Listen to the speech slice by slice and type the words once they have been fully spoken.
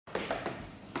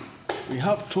We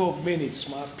have 12 minutes,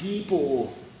 my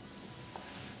people.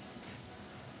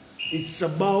 It's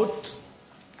about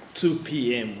 2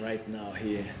 p.m. right now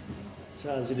here.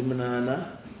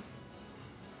 Manana.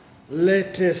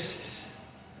 Latest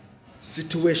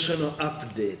situational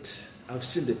update. I've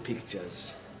seen the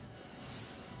pictures.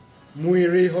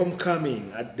 Mwiri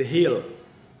homecoming at the hill.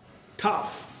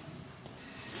 Tough.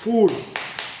 Full.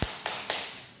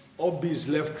 Obis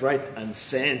left, right, and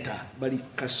center. Bali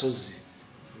Kasozi.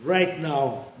 Right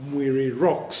now, Mwiri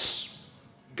rocks.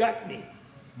 Got me.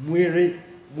 Mwiri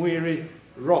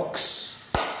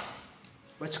rocks.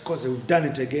 But because we've done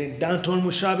it again. Danton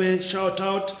Mushabe, shout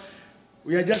out.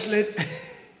 We are just late.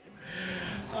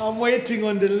 I'm waiting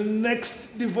on the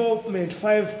next development,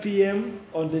 5 p.m.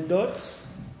 on the dot.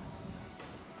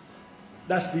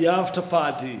 That's the after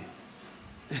party.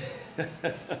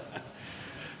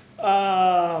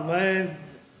 Ah, man.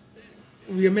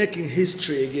 We are making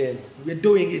history again. We're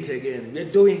doing it again. We're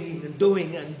doing it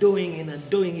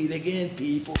again,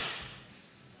 people.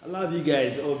 I love you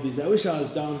guys, Obis. I wish I was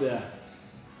down there.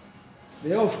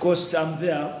 Yeah, of course, I'm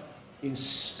there in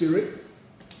spirit.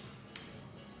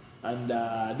 And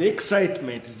the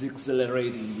excitement is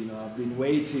accelerating. You know, I've been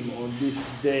waiting on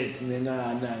this date.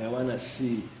 I want to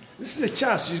see. This is a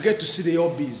chance you get to see the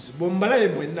Obis.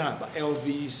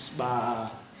 Elvis,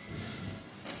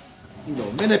 you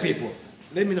know, many people.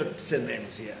 Let me not say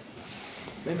names here.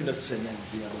 But,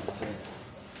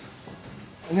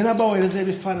 and then about it,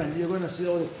 every fan, you're going to see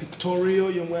all the pictorial.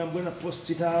 I'm going to post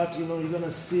it out. You know, you're going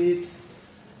to see it.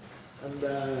 And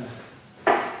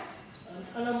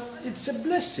it's a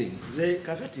blessing.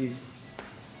 Kakati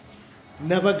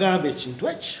never garbage in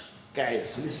Twitch.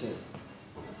 Guys, listen.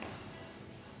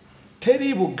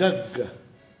 Terrible gaga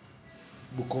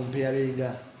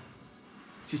bukomparinga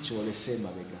chicho wale sema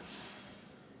bega.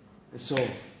 So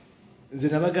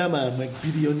zinabagama I'm a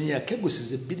billionaire. Kegos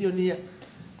is a billionaire.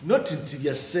 Not into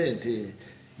your cent. It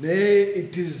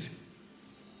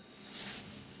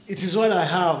is what I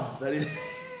have. That is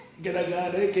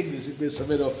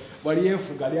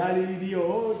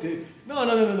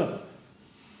no.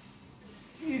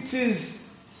 It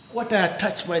is what I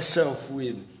attach myself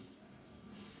with.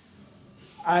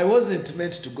 I wasn't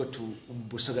meant to go to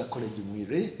Busoga College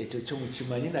Mwiri.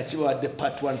 The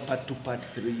part 1, part 2, part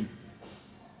 3.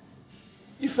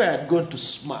 If I had gone to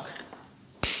SMAC,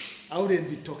 I wouldn't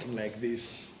be talking like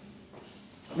this.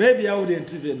 Maybe I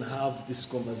wouldn't even have this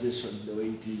conversation the way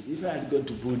it is. If I had gone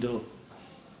to Buddo,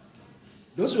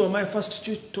 those were my first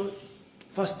two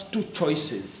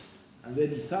choices. And then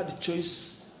the third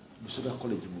choice, Busoga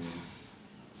College Mwiri.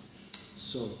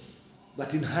 So,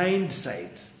 but in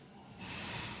hindsight,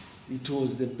 it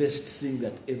was the best thing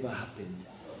that ever happened.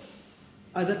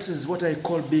 And that is what I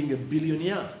call being a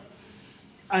billionaire.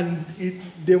 And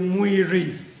the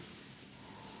Mwiri.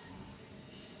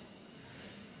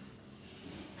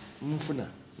 Mfuna.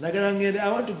 I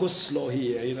want to go slow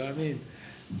here, you know what I mean?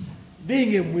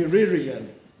 Being a Mwiririan.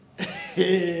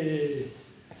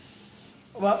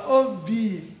 But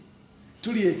Obi,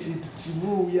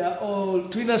 we are all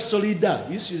Twina Solida.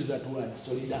 We used to use that word,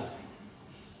 Solida.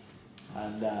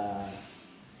 And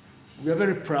we are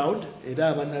very proud. We're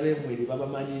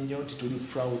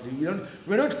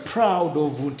not proud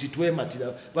of Untitwe,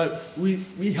 but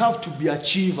we have to be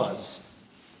achievers.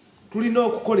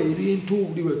 Everywhere.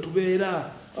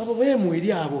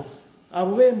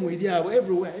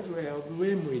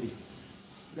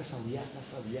 That's how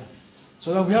we are.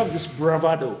 So that we have this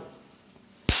bravado.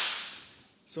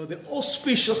 So the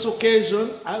auspicious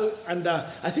occasion, I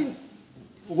think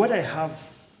what I have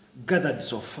gathered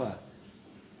so far,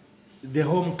 the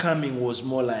homecoming was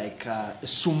more like a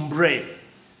sombre,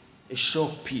 a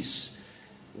showpiece.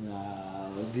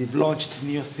 They've launched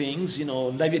new things, you know,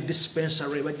 a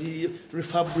dispensary, but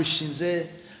refurbishing there.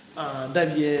 A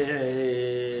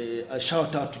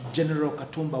shout out to General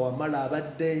Katumba Wamala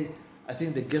Abadde, I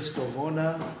think the guest of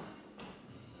honor.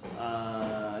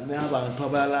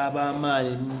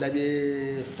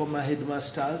 Former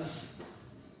headmasters,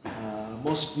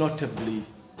 most notably,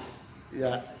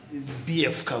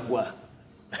 BF Kagwa.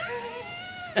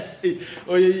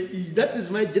 That is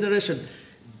my generation.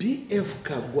 BF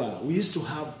Kagwa. We used to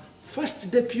have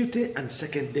first deputy and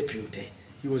second deputy.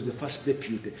 He was the first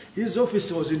deputy. His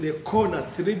office was in the corner,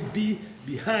 3B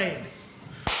behind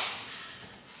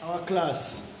our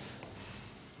class.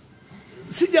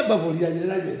 He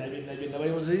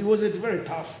wasn't very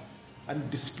tough and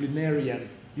disciplinarian.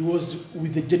 He was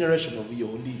with the generation of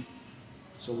Yoni.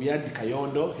 So we had the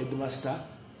Kayondo, headmaster,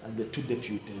 and the 2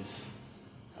 deputies.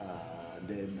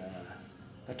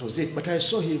 That was it. But I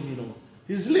saw him, you know,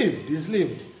 he's lived.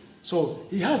 So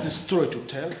he has a story to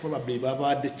tell. Probably Baba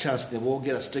had the chance they will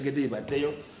get a stegede by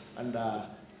there. And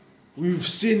we've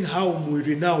seen how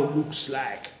Mwiri now looks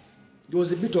like. There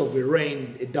was a bit of a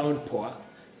rain, a downpour.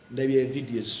 Maybe a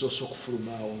video so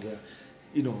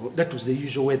you know, that was the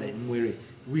usual weather in Mwiri.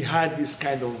 We had this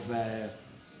kind of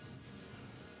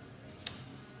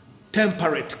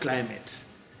temperate climate.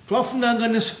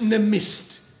 The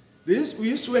mist. We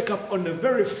used to wake up on a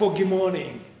very foggy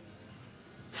morning.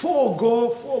 Fog,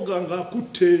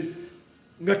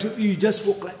 you just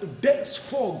walk like a dense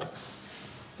fog.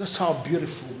 That's how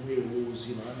beautiful Mwiri was,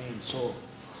 you know what I mean? So,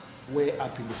 way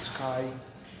up in the sky,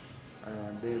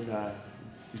 and then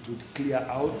it would clear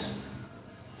out,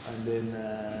 and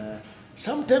then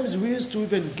sometimes we used to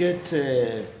even get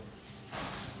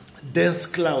dense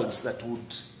clouds that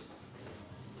would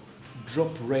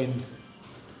drop rain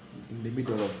in the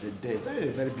middle of the day. Very,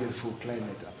 very beautiful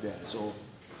climate up there. So,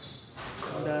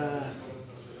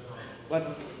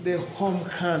 but the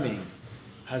homecoming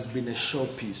has been a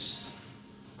showpiece.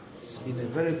 It's been a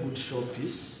very good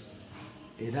showpiece.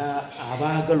 Era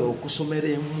abagala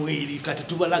okusomera Mwiri kati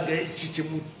tubalaga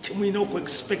ekyo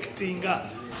expecting.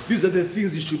 These are the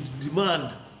things you should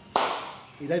demand.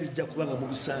 Era bijja kubanga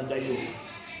mubisangayo.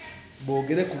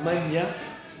 Boogere ku mannya,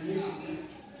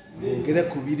 boogere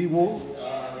ku biriwo,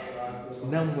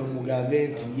 nammwe mugambe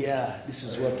nti yeah, this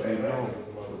is what we know.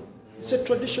 It's a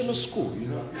traditional school, you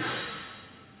know.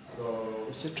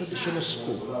 It's a traditional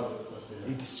school.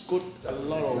 It's got a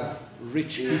lot of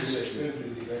rich history.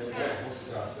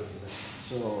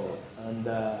 So, and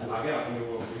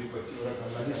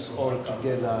this all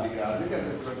together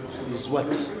is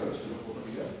what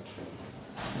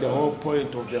the whole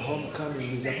point of the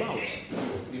homecoming is about.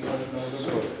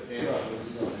 So,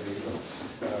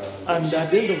 and at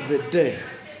the end of the day,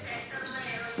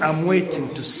 I'm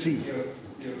waiting to see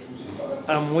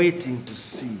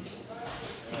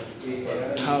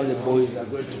how the boys are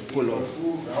going to pull off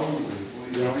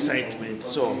the excitement.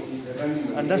 So,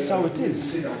 and that's how it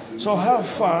is. So have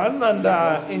fun and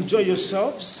enjoy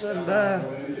yourselves, and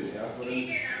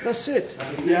that's it.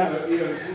 Yeah.